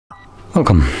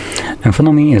Welcome. In front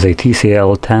of me is a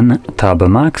TCL Tab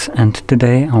Max, and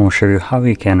today I will show you how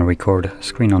you can record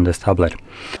screen on this tablet.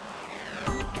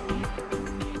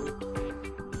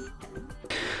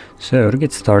 So to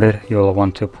get started, you'll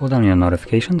want to pull down your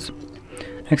notifications,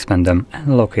 expand them,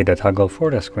 and locate the toggle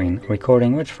for the screen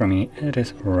recording, which for me it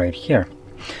is right here.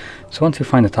 So once you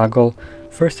find the toggle,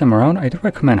 first time around I do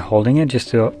recommend holding it just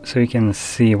so you can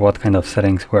see what kind of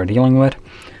settings we're dealing with.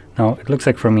 Now it looks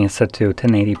like for me it's set to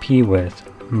 1080p with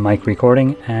mic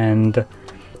recording and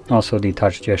also the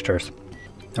touch gestures,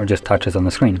 or just touches on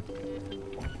the screen.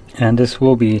 And this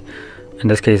will be, in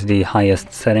this case, the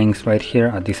highest settings right here,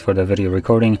 at least for the video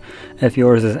recording. If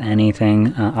yours is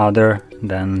anything other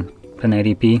than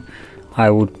 1080p, I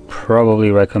would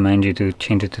probably recommend you to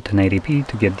change it to 1080p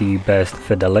to get the best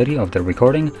fidelity of the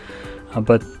recording,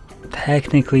 but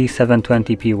technically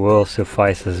 720p will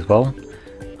suffice as well.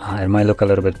 It might look a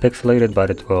little bit pixelated, but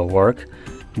it will work.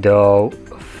 Though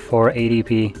for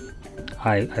 80p,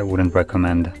 I wouldn't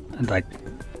recommend. Like,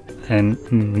 in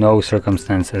no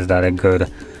circumstance is that a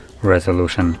good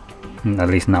resolution, at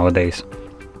least nowadays.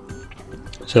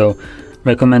 So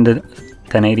recommended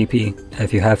 1080p.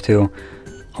 If you have to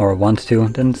or want to,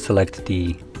 then select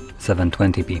the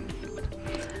 720p.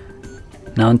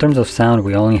 Now in terms of sound,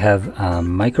 we only have a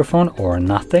microphone or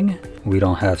nothing. We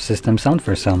don't have system sound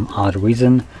for some odd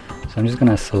reason, so I'm just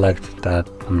gonna select that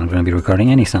I'm not gonna be recording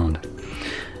any sound.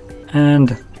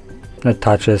 And the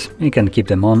touches, you can keep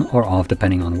them on or off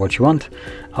depending on what you want.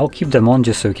 I'll keep them on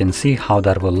just so you can see how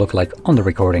that will look like on the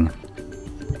recording.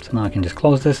 So now I can just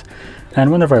close this,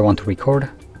 and whenever I want to record,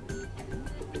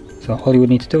 so all you would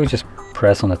need to do is just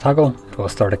press on the toggle. It will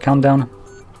start a countdown,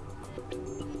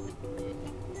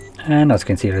 and as you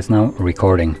can see, it is now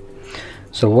recording.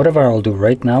 So whatever I'll do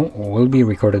right now will be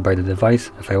recorded by the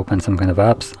device. If I open some kind of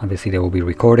apps, obviously they will be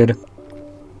recorded.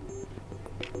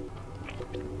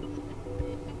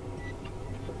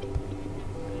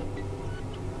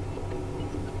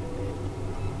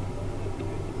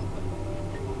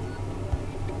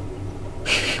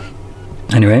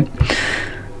 Anyway,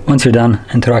 once you're done,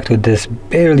 interact with this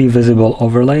barely visible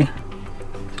overlay.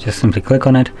 Just simply click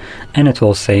on it and it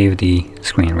will save the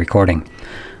screen recording,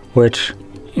 which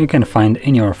you can find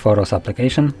in your Photos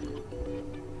application.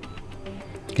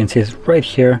 You can see it's right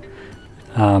here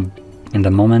in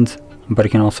the moment, but you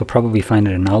can also probably find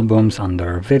it in albums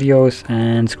under videos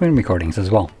and screen recordings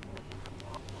as well.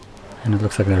 And it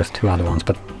looks like there's two other ones,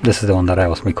 but this is the one that I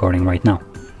was recording right now.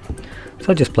 So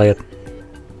I'll just play it.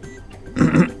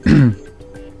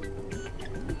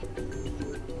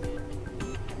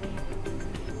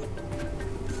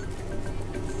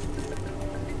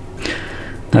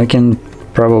 Now you can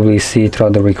probably see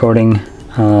throughout the recording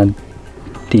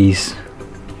this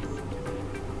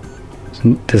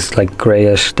like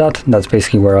grayish dot. That's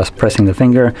basically where I was pressing the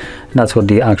finger, and that's what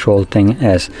the actual thing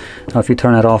is. Now if you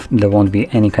turn it off, there won't be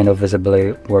any kind of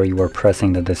visibility where you were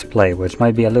pressing the display, which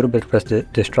might be a little bit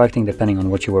distracting depending on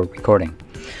what you were recording.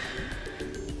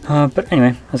 But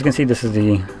anyway, as you can see, this is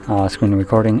the screen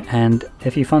recording, and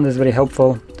if you found this very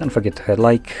helpful, don't forget to hit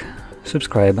like,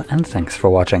 subscribe, and thanks for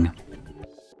watching.